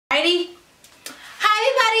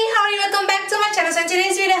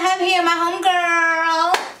today's video I have here my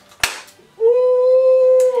homegirl.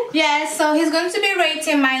 Yes, so he's going to be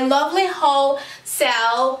rating my Lovely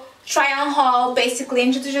Wholesale try-on haul. Basically,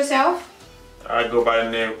 introduce yourself. I go by the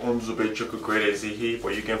name Crazy,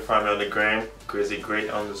 but you can find me on the gram, crazygreat_.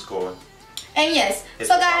 And yes, hit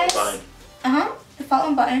so the guys, follow button. The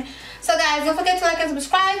follow button. So guys, don't forget to like and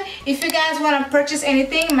subscribe. If you guys want to purchase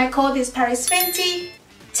anything, my code is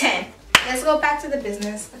ParisFenty10. Let's go back to the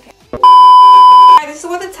business. Okay. This is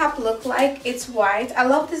what the top look like. It's white. I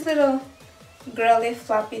love this little girly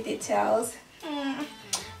floppy details.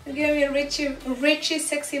 It's giving me richy,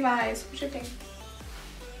 sexy vibes. What you think?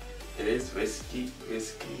 It is risky.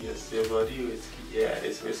 It's your body risky. Yeah,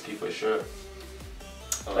 it's risky for sure.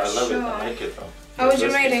 Oh, I love it. I like it though. How would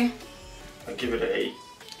you rate it? I'll give it an 8.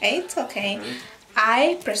 8? Okay.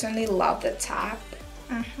 I personally love the top.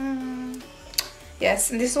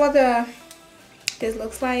 Yes, and this is what this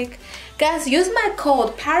looks like. Guys, use my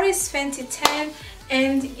code ParisFenty10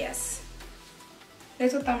 and yes.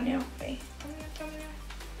 There's a thumbnail. Wait. Thumbnail.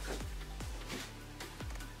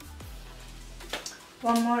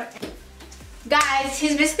 One more. Guys,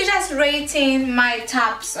 he's basically just rating my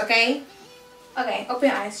tops, okay? Okay, open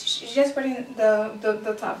your eyes. She's just putting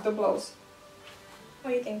the top, the blows.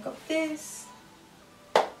 What do you think of this?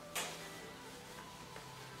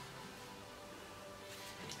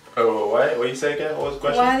 Oh, what you say again? What was the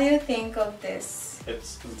question? What do you think of this?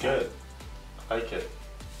 It's good. I like it.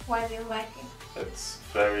 Why do you like it? It's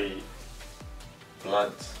very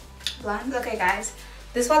blunt. Blunt? Okay guys,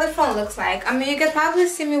 this is what the front looks like. I mean, you can probably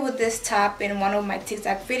see me with this top in one of my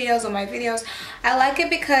TikTok videos or my videos. I like it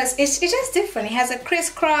because it's just different. It has a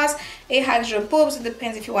crisscross. It has your boobs. It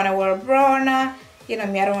depends if you want to wear a bra or not. You know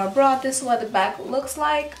me, I don't wear a bra. This is what the back looks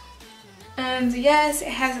like. And yes, it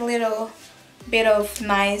has a little bit of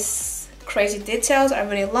nice crazy details. I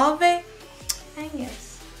really love it. And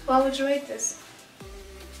yes, what would you rate this?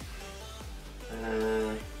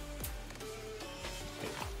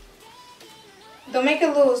 Don't make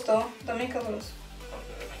it loose though. Don't make it loose.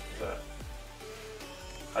 Okay.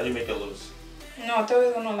 How do you make it loose? No, I thought it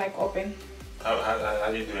was gonna like open.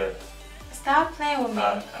 How do you do that? Stop playing with me.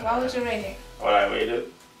 Why would you rate it? What I rate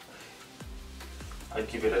it? I'd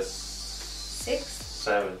give it a 6?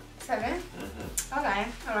 7. 7? Okay,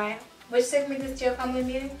 alright. Which segment is your family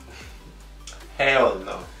meeting? Hell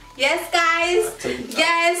no. Yes, guys.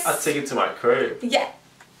 Yes. I'll take it to my crib. Yeah.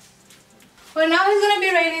 Well, now he's gonna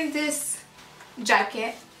be rating this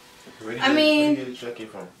jacket. Where I mean, did you get a jacket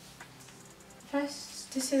from?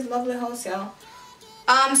 First, this is Lovely Wholesale.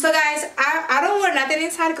 So guys, I don't wear nothing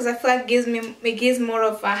inside because I feel like it gives more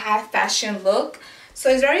of a high fashion look. So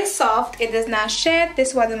it's very soft. It does not shed. This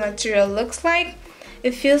is what the material looks like.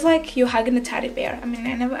 It feels like you're hugging a teddy bear. I mean,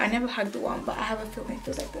 I never hugged one, but I have a feeling it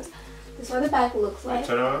feels like this. This is what the back looks like.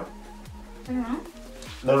 Turn around. Turn around.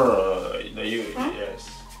 No, you. Huh? Yes.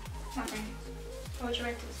 Okay. What would you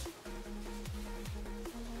rate this?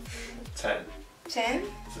 10. 10?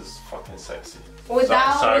 This is fucking sexy.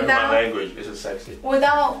 Without my language. This is sexy.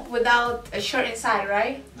 Without a shirt inside,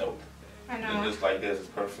 right? Nope. I know. Just like this is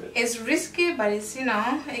perfect. It's risky, but it's, you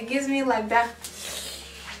know, it gives me like that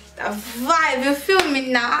vibe. You feel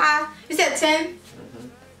me now? You said 10?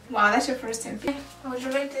 Wow, that's your first 10. How would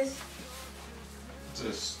you rate this?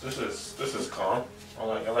 This is calm. I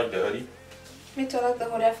like the hoodie. Me too, I like the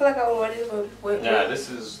hoodie. I feel like I would wear this with yeah, this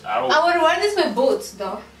is. I would wear this with boots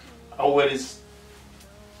though. I would wear this.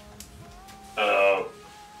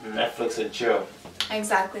 Netflix and chill.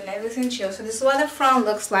 Exactly, Netflix and chill. So this is what the front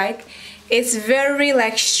looks like. It's very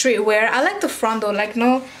like streetwear. I like the front though. Like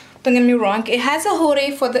no, don't get me wrong. It has a hoodie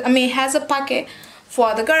for the. I mean, it has a pocket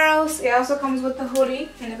for the girls. It also comes with the hoodie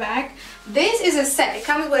in the back. This is a set. It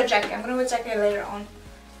comes with a jacket. I'm gonna wear a jacket later on.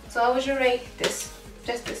 So how would you rate this?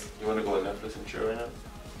 Just this. You wanna go with Netflix and chill right now?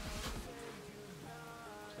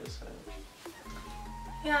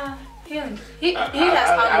 Yeah. He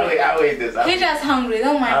just hungry. I'll eat this. He just hungry.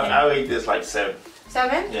 Don't mind him. I'll eat this like 7.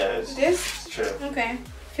 7? Yeah. This? It's chill. Okay.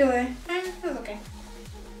 Feel it. It's okay.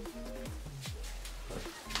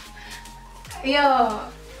 Yo,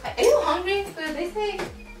 are you hungry? Because they say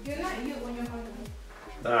you're not you when you're hungry.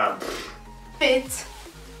 Nah. Fit.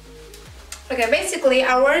 Okay, basically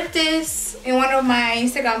I wore this in one of my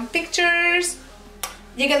Instagram pictures.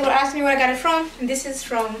 You guys were asking me where I got it from, and this is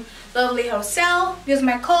from Lovely Wholesale. Use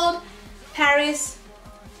my code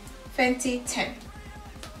ParisFenty10.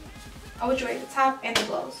 I would rate the top and the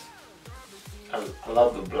blouse. I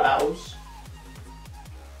love the blouse.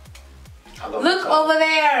 Look over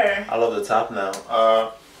there. I love the top now.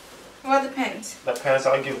 What are the pants? The pants,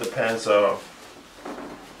 I'll give the pants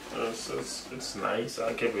it's nice.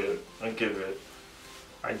 I'll give it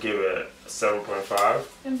I give it a 7.5.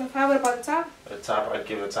 7.5. What about the top? The top, I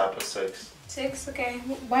give the top a 6. 6. Okay.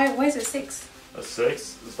 Why is it 6? A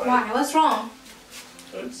 6? It's like, why? What's wrong?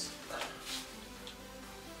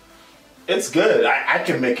 It's good. I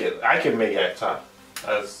can make it. I can make that top.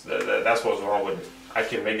 That's what's wrong with it. I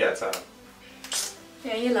can make that top.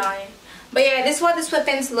 Yeah, you're lying. But yeah, this is what the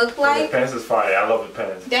sweatpants look like. The pants is fire. I love the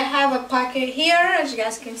pants. They have a pocket here, as you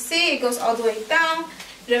guys can see. It goes all the way down.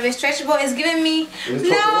 Very stretchable. It's giving me. No, tell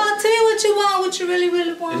me what you want. What you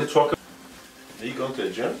really want. Is it chocolate? Are you going to the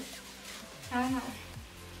gym? I don't know.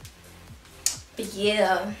 But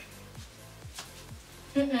yeah.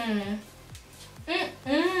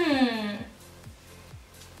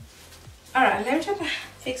 Alright, let me try to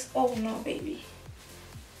fix. Oh no, baby.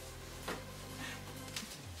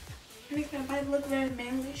 Make my body look very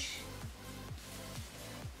manlish.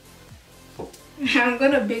 I'm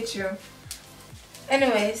gonna beat you.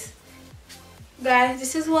 Anyways, guys,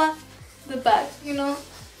 this is what the back, you know.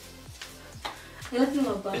 You're looking at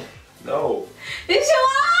my butt. No. Yes, you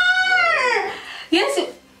are! Yes, you.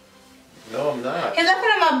 No, I'm not. You're looking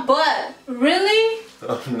at my butt. Really?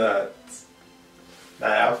 No, I'm not.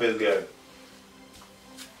 That outfit's good.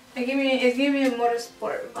 It's giving me a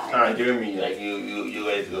motorsport vibe. Alright, giving me like you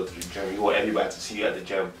ready to go to the gym. You want everybody to see you at the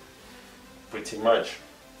gym. Pretty much.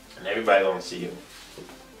 And everybody gonna see you.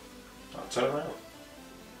 I'll turn around.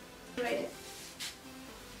 Rate it.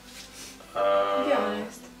 Be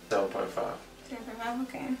honest. 7.5. 7.5,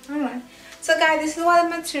 okay. Alright. So guys, this is what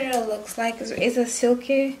the material looks like. It's a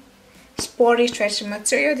silky, sporty, stretchy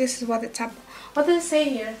material. This is what the top. What does it say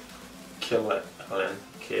here? Ellen.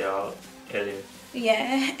 K-L-N.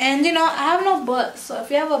 Yeah, and you know, I have no butt, so if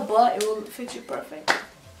you have a butt, it will fit you perfect.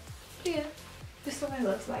 But yeah, this is what it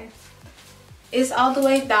looks like. It's all the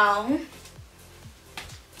way down.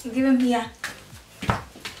 Giving me a.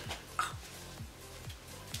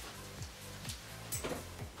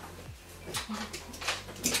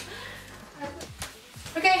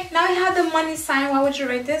 Okay, now we have the money sign. Why would you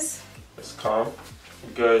rate this? It's calm.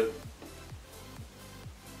 Good.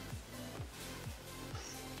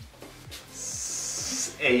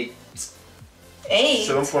 8. 8.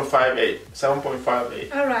 7.58.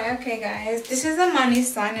 7.58. Alright, okay guys. This is the money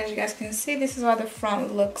sign. As you guys can see, this is what the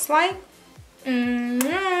front looks like. And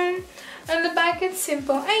the back is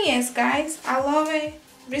simple. And yes guys, I love it.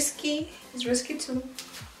 Risky. It's risky too.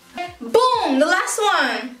 Boom! The last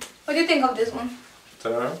one. What do you think of this one?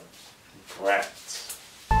 Turn around. Brat.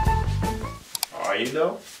 Are you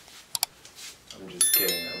though? I'm just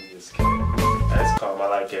kidding. That's calm. I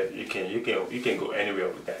like it. You can go anywhere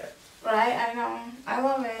with that. Right? I know. I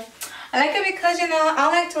love it. I like it because, you know, I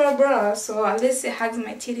like to wear bras, so at least it hugs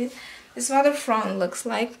my titties. This is what the front looks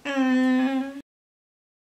like.